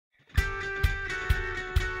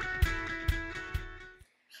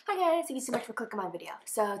guys, thank you so much for clicking my video.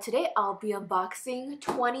 So today I'll be unboxing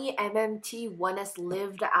 20 MMT Oneus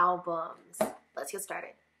lived albums. Let's get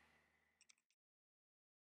started.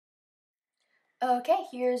 Okay,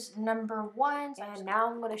 here's number one, and now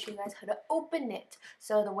I'm going to show you guys how to open it.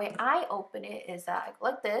 So the way I open it is that I go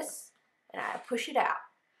like this, and I push it out.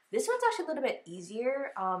 This one's actually a little bit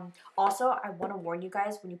easier. Also, I want to warn you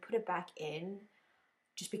guys, when you put it back in,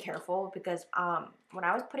 just be careful, because when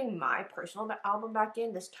I was putting my personal album back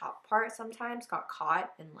in, this top part sometimes got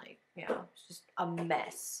caught and, like, you know, it's just a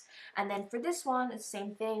mess. And then for this one, it's the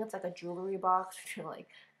same thing. It's like a jewelry box. You're like,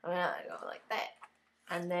 I'm gonna go like that,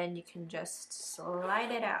 and then you can just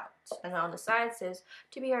slide it out. And on the side it says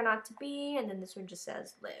to be or not to be, and then this one just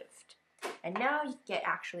says lived. And now you get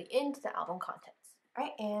actually into the album contents.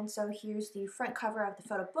 Alright, and so here's the front cover of the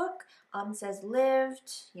photo book. It says lived,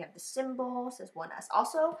 you have the symbol, it says Oneus.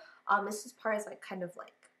 Also, this part is like kind of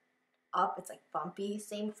like up, it's like bumpy.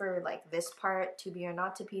 Same for like this part, to be or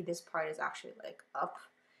not to be. This part is actually like up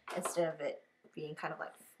instead of it being kind of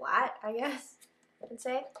like flat, I guess I would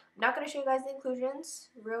say. I'm not going to show you guys the inclusions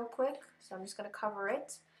real quick, so I'm just going to cover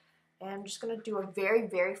it. And I'm just going to do a very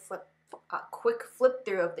quick flip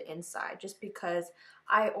through of the inside, just because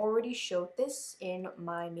I already showed this in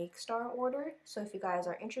my Make Star order. So if you guys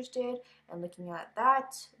are interested in looking at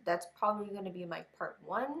that, that's probably going to be my part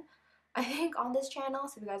 1, I think, on this channel.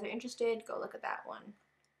 So if you guys are interested, go look at that one.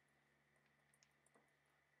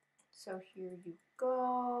 So here you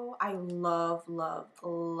go. I love like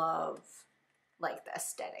the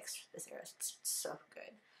aesthetics for this era. It's so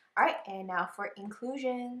good. Alright, and now for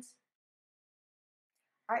inclusions.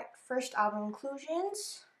 Alright, first album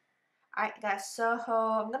inclusions. Alright guys, so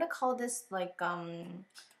I'm gonna call this like what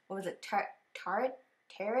was it? Tarot card?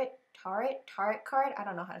 I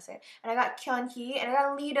don't know how to say it. And I got Kyunhee and I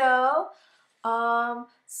got Lido.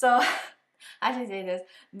 So I should say this.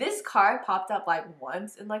 This card popped up like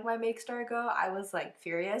once in like my Make Star Go. I was like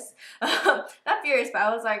furious. Not furious, but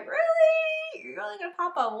I was like, really? You're really gonna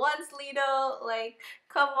pop up once, Lido? Like,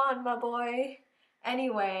 come on, my boy.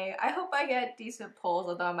 Anyway, I hope I get decent pulls,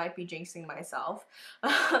 although I might be jinxing myself.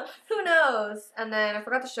 Who knows? And then I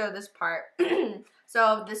forgot to show this part.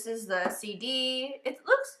 So this is the CD. It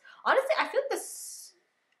looks, honestly, I feel like this,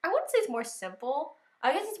 I wouldn't say it's more simple.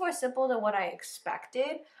 I guess it's more simple than what I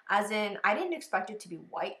expected. As in, I didn't expect it to be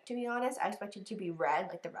white, to be honest. I expected it to be red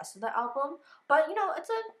like the rest of the album. But, you know, it's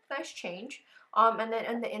a nice change. And then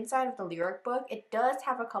on the inside of the lyric book, it does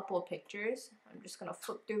have a couple of pictures. I'm just going to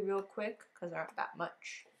flip through real quick because there aren't that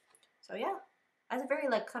much. So, yeah. It has a very,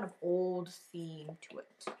 like, kind of old theme to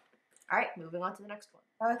it. Alright, moving on to the next one.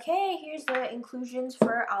 Okay, here's the inclusions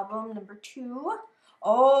for album number 2.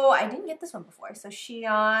 Oh, I didn't get this one before. So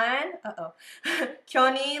Xion,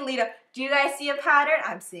 Kyunhee, Lido. Do you guys see a pattern?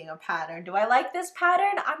 I'm seeing a pattern. Do I like this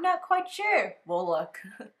pattern? I'm not quite sure. We'll look.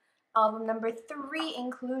 Album number 3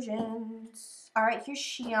 inclusions. Alright, here's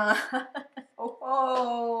Xion.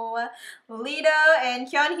 Oh, Lido and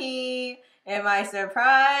Kyunhee. Am I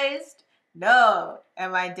surprised? No.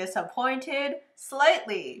 Am I disappointed?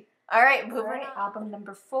 Slightly. Alright, moving on. Album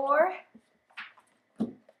number 4.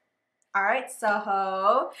 Alright,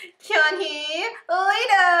 Soho, Kyunhee,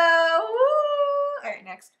 Lido! Woo! Alright,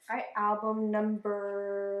 next. Alright, album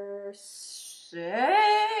number 6.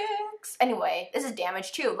 Anyway, this is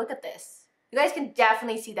damage too. Look at this. You guys can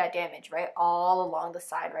definitely see that damage, right? All along the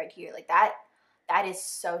side right here. Like that is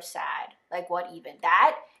so sad. Like, what even?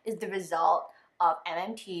 That is the result of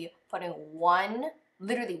MMT putting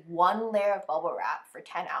literally one layer of bubble wrap for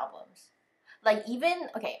 10 albums. Like, even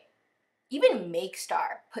Make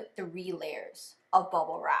Star put 3 layers of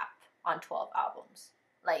bubble wrap on 12 albums.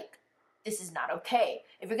 Like, this is not okay.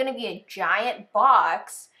 If you're gonna be a giant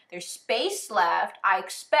box, there's space left. I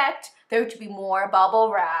expect there to be more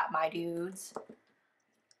bubble wrap, my dudes.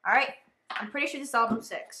 Alright, I'm pretty sure this is album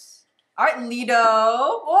 6. Alright, Lido.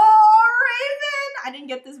 Oh, Raven! I didn't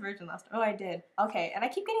get this version last time. Oh, I did. Okay, and I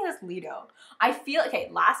keep getting this Lido. I feel, okay,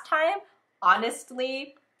 last time,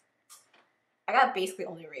 honestly, I got basically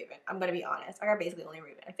only Raven. I'm gonna be honest. I got basically only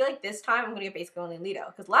Raven. I feel like this time I'm gonna get basically only Lido.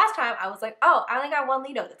 Because last time I was like, oh, I only got 1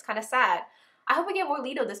 Lido. That's kind of sad. I hope I get more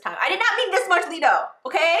Lido this time. I did not mean this much Lido,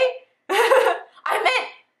 okay? I meant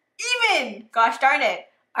even. Gosh darn it.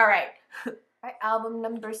 Alright. Alright, album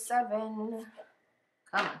number 7.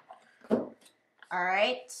 Come on.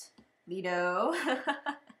 Alright. Lido. Ooh, Lido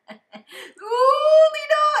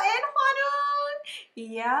and Hwanwoong.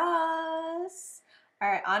 Yes.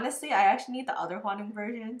 Alright, honestly, I actually need the other Hwanwoong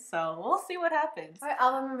version, so we'll see what happens. Alright,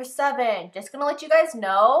 album number 7. Just gonna let you guys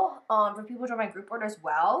know, for people who join my group order as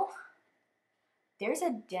well, there's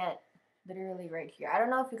a dent Literally right here. I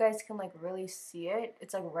don't know if you guys can like really see it.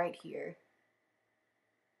 It's like right here.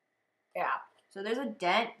 Yeah. So there's a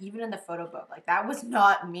dent even in the photo book. Like that was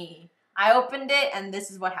not me. I opened it and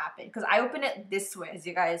this is what happened. Because I opened it this way, as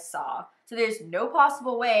you guys saw. So there's no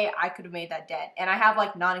possible way I could have made that dent. And I have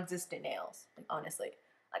like non-existent nails. Like honestly.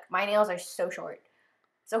 Like my nails are so short.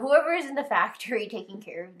 So whoever is in the factory taking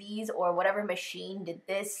care of these or whatever machine did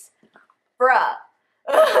this, bruh.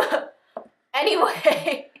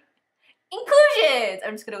 Anyway. Inclusions!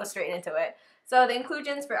 I'm just gonna go straight into it. So the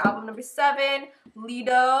inclusions for album number 7,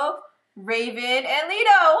 Lido, Raven, and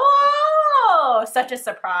Lido. Whoa! Such a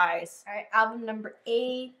surprise. All right, album number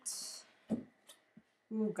 8.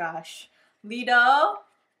 Oh gosh. Lido,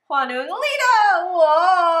 Hwanwoong, Lido!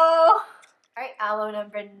 Whoa! All right, album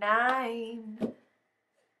number 9.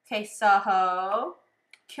 Okay, Soho,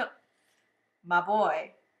 my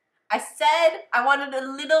boy. I said I wanted a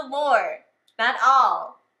little more, not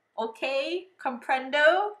all. Okay,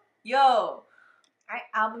 comprendo? Yo. Alright,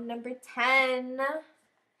 album number 10.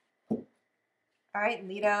 Alright,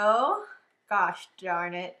 Lido. Gosh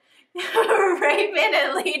darn it. Raven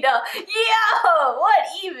and Lido. Yo! What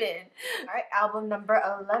even? Alright, album number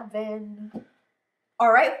 11.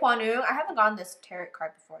 Alright, Hwanwoong. I haven't gotten this tarot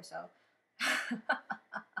card before, so.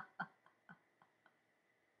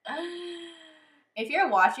 If you're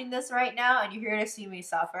watching this right now and you're here to see me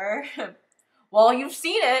suffer, well, you've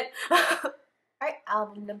seen it. Alright,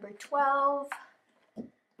 album number 12.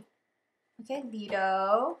 Okay,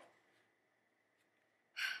 Lido.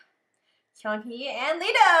 Hyunhee and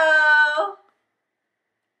Lido!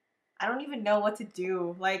 I don't even know what to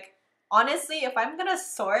do. Like, honestly, if I'm gonna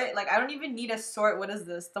sort, like, I don't even need to sort, what is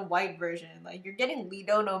this? The white version. Like, you're getting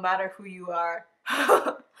Lido no matter who you are.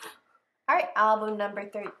 Alright, album number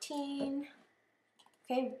 13.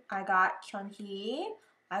 Okay, I got Hyunhee.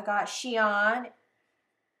 I got Xion.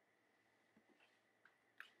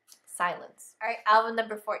 Silence. Alright, album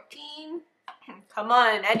number 14. Come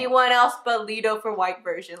on, anyone else but Lido for white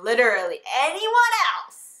version. Literally, anyone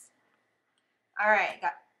else. Alright,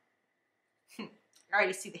 got... I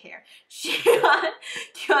already see the hair. Xion,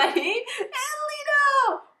 Hyunhee, and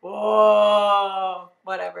Lido! Whoa!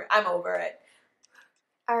 Whatever, I'm over it.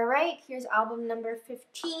 Alright, here's album number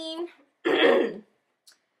 15. Okay,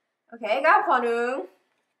 I got Hwanwoong.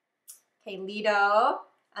 Okay, Lido.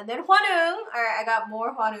 And then Hwanwoong. Alright, I got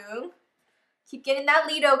more Hwanwoong. Keep getting that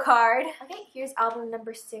Lido card. Okay, here's album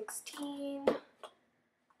number 16. Alright,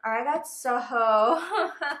 I got Soho.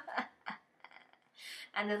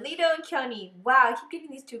 And then Lido and Kyunhee. Wow, I keep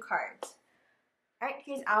getting these 2 cards. Alright,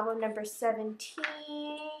 here's album number 17.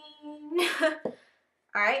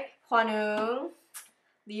 Alright, Hwanwoong,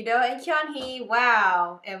 Lido and Kyunhee.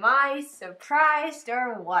 Wow, am I surprised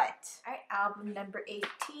or what? Alright, album number 18.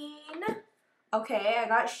 Okay, I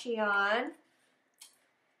got Xion,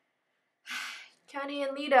 Kyunhee,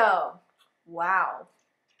 and Lido. Wow.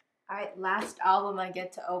 Alright, last album I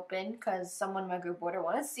get to open because someone in my group order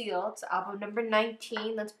wanted sealed. It's album number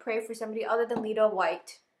 19. Let's pray for somebody other than Lido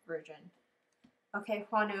white version. Okay,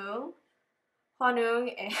 Hwanwoong,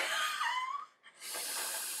 and...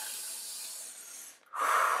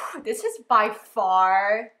 This is by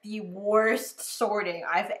far the worst sorting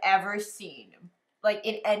I've ever seen. Like,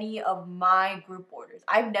 in any of my group orders.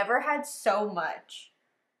 I've never had so much.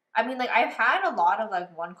 I mean, like, I've had a lot of,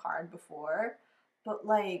 like, 1 card before. But,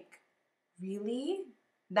 like, really?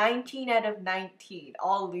 19 out of 19.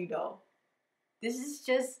 All Lido. This is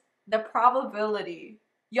just the probability.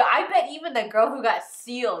 Yo, I bet even the girl who got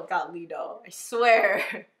sealed got Lido. I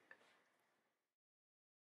swear.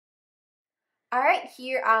 Alright,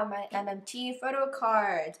 here are my MMT photo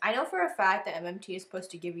cards. I know for a fact that MMT is supposed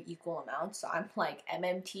to give you equal amounts, so I'm like,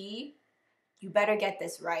 MMT, you better get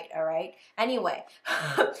this right, alright? Anyway,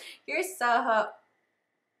 here's Saha.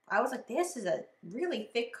 I was like, this is a really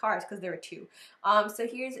thick cards because there were 2. So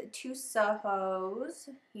here's 2 Sahos.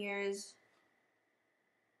 Here's,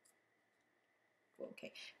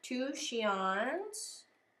 okay, 2 Xions.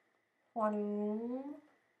 Hwanwoong.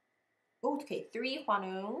 Oh, okay, 3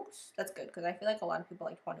 Hwanwoongs. That's good, because I feel like a lot of people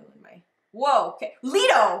like Hwanwoong in my... Whoa, okay.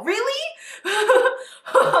 Lido, really?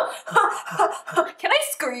 Can I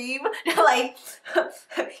scream? Like,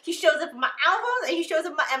 he shows up in my albums and he shows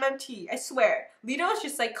up in my MMT. I swear. Lido is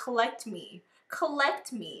just like, collect me.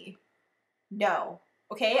 Collect me. No.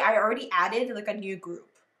 Okay, I already added like a new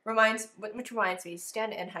group. Which reminds me,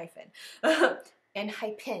 Stan and hyphen. And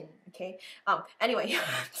hyphen, okay? Anyway,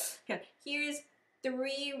 here's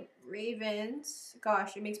 3 ravens.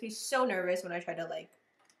 Gosh, it makes me so nervous when I try to, like,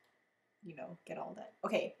 you know, get all that.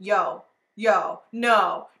 Okay, yo, no.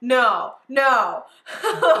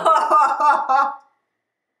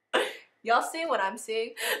 Y'all seeing what I'm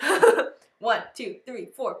seeing? 1, 2, 3,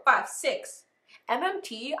 4, 5, 6.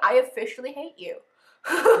 MMT, I officially hate you.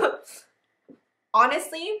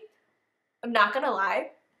 Honestly, I'm not gonna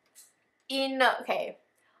lie. Okay,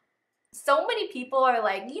 so many people are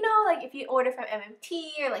like, you know, like if you order from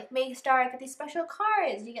MMT or like Maystar, get these special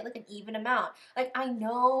cards, you get like an even amount. Like I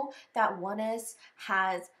know that Oneus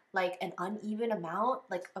has like an uneven amount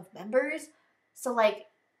like of members, so like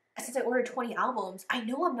since I ordered 20 albums, I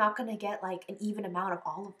know I'm not gonna get like an even amount of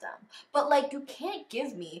all of them. But like you can't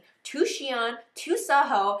give me 2 Xion, 2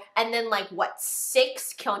 Seoho, and then like what,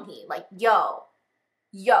 6 Kyunhee. Like yo,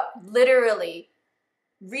 literally,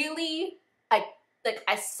 really, like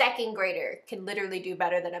a second grader can literally do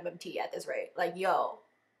better than MMT at this rate. Like yo,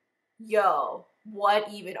 what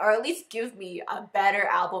even? Or at least give me a better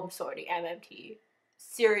album sorting MMT.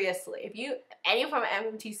 Seriously, if anyone from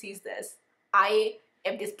MMT sees this, I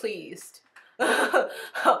am displeased.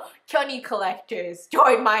 Kyunhee collectors,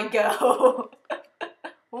 join my go.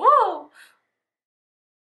 Whoa.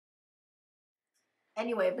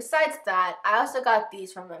 Anyway, besides that, I also got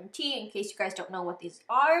these from MT. In case you guys don't know what these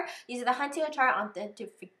are, these are the Hunting Chart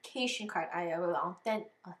authentication card.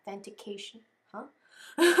 Authentication, huh?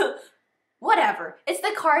 Whatever. It's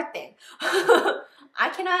the card thing. I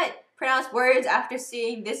cannot pronounce words after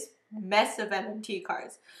seeing this mess of MMT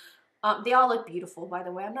cards. They all look beautiful, by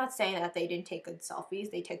the way. I'm not saying that they didn't take good selfies.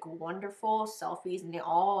 They take wonderful selfies, and they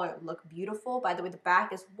all look beautiful. By the way, the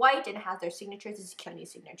back is white and it has their signatures. This is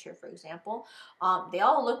Kyunhee's signature, for example. They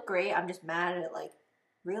all look great. I'm just mad at, like,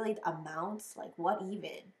 really the amounts. Like, what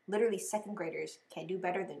even? Literally, second graders can do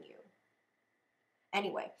better than you.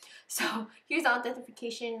 Anyway, so here's the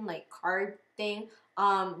authentication, like, card thing.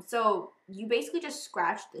 So you basically just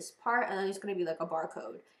scratch this part, and then it's going to be, like, a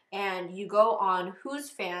barcode. And you go on Who's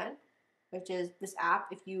Fan, which is this app.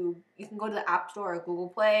 If you can go to the App Store or Google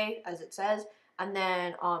Play, as it says, and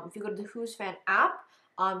then if you go to the Who's Fan app,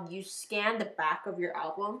 you scan the back of your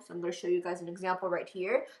album. So I'm going to show you guys an example right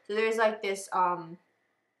here. So there's like this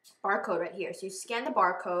barcode right here. So you scan the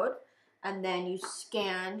barcode, and then you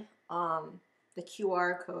scan the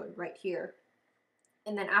QR code right here.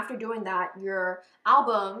 And then after doing that, your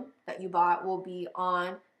album that you bought will be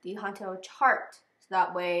on the Hunter chart. So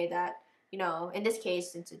that way that, you know, in this case,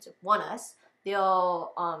 since it's Oneus,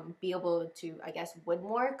 they'll be able to, I guess, win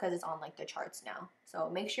more because it's on like the charts now. So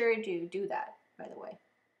make sure to do that, by the way.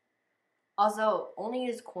 Also, only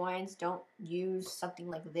use coins. Don't use something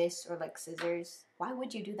like this or like scissors. Why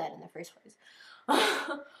would you do that in the first place?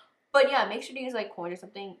 But yeah, make sure to use like coins or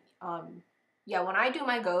something. Yeah, when I do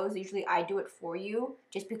my goes, usually I do it for you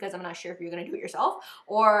just because I'm not sure if you're going to do it yourself,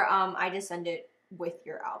 or I just send it with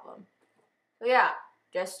your album. So yeah,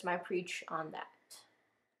 just my preach on that.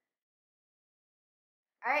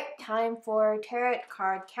 Alright, time for tarot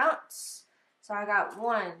card counts. So I got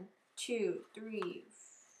 1, 2, 3,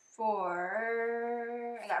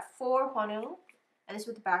 4. I got 4 Oneus. And this is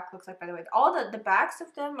what the back looks like, by the way. All the backs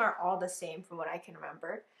of them are all the same from what I can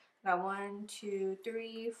remember. I got 1, 2,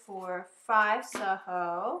 3, 4, 5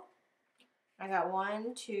 Seoho. I got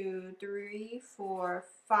 1, 2, 3, 4,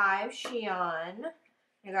 5 Xion.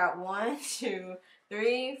 I got 1, 2,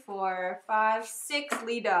 3, 4, 5, 6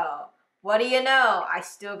 Lido. What do you know? I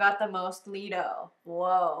still got the most Lido.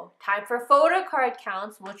 Whoa. Time for photo card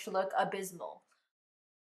counts, which look abysmal.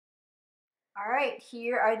 Alright,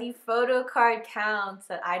 here are the photo card counts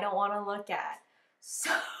that I don't want to look at.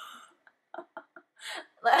 So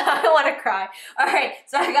I don't want to cry. Alright,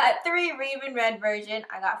 so I got 3 Raven red version.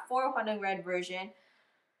 I got 4 Hunting red version.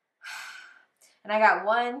 And I got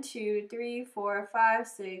 1, 2, 3, 4, 5,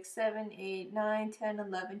 6, 7, 8, 9, 10,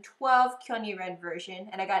 11, 12 Kyunhee red version.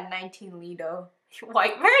 And I got 19 Lido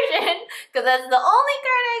white version. Because that's the only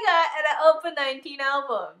card I got, and I opened 19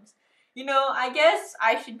 albums. You know, I guess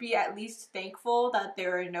I should be at least thankful that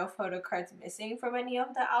there are no photo cards missing from any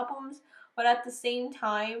of the albums. But at the same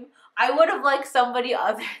time, I would have liked somebody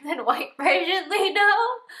other than white version Lido.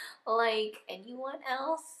 Like, anyone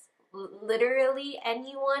else? Literally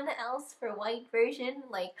anyone else for white version.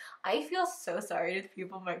 Like, I feel so sorry to the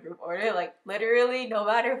people in my group order. Like, literally, no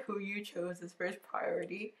matter who you chose as first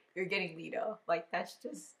priority, you're getting Lido. Like, that's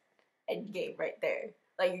just endgame right there.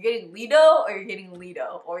 Like, you're getting Lido, or you're getting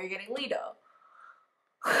Lido, or you're getting Lido.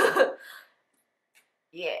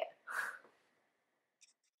 Yeah.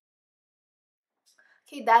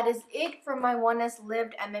 Okay, that is it for my Oneus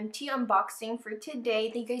Lived MMT unboxing for today.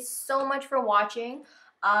 Thank you guys so much for watching.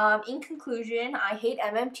 In conclusion, I hate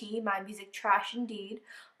MMT, my music trash indeed.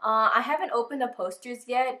 I haven't opened the posters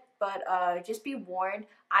yet, but just be warned,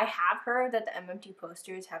 I have heard that the MMT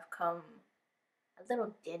posters have come a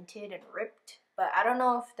little dented and ripped, but I don't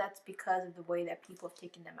know if that's because of the way that people have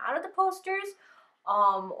taken them out of the posters,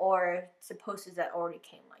 or it's the posters that already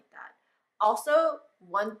came like that. Also,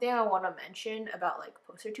 one thing I want to mention about like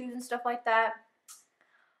poster tubes and stuff like that,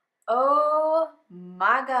 oh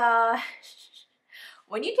my gosh,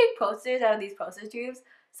 when you take posters out of these poster tubes,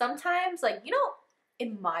 sometimes, like, you know,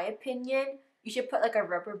 in my opinion, you should put like a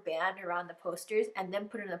rubber band around the posters and then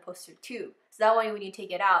put it in the poster tube. So that way when you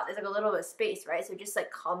take it out, there's like a little bit of space, right? So it just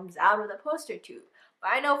like comes out of the poster tube.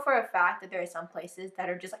 But I know for a fact that there are some places that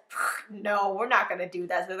are just like, no, we're not gonna do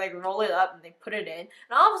that. So they like roll it up and they put it in. And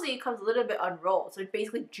obviously it comes a little bit unrolled. So it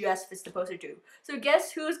basically just fits the poster tube. So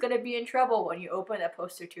guess who's gonna be in trouble when you open that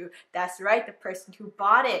poster tube? That's right, the person who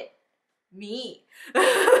bought it. Me.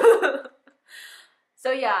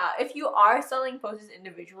 So yeah, if you are selling posters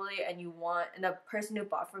individually and the person who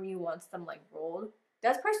bought from you wants them like rolled,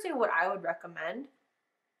 that's personally what I would recommend.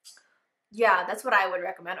 Yeah, that's what I would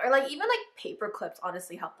recommend. Or like even like paper clips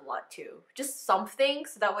honestly help a lot too. Just something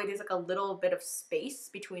so that way there's like a little bit of space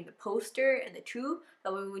between the poster and the tube.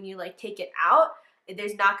 That way when you like take it out,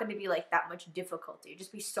 there's not going to be like that much difficulty. It'd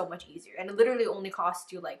just be so much easier. And it literally only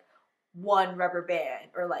costs you like one rubber band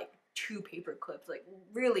or like 2 paper clips. Like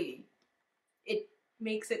really, it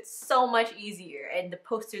makes it so much easier and the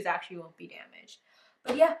posters actually won't be damaged.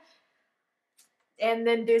 But yeah, and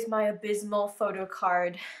then there's my abysmal photo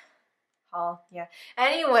card haul. Yeah,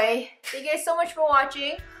 anyway, thank you guys so much for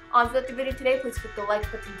watching. If you liked the video today, please click the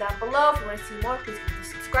like button down below. If you want to see more, please click the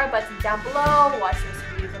subscribe button down below. Watch the rest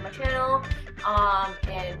of the videos on my channel.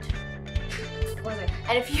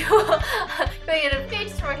 And if you get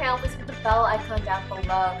notifications from my channel, please click the bell icon down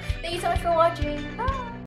below. Thank you so much for watching. Bye.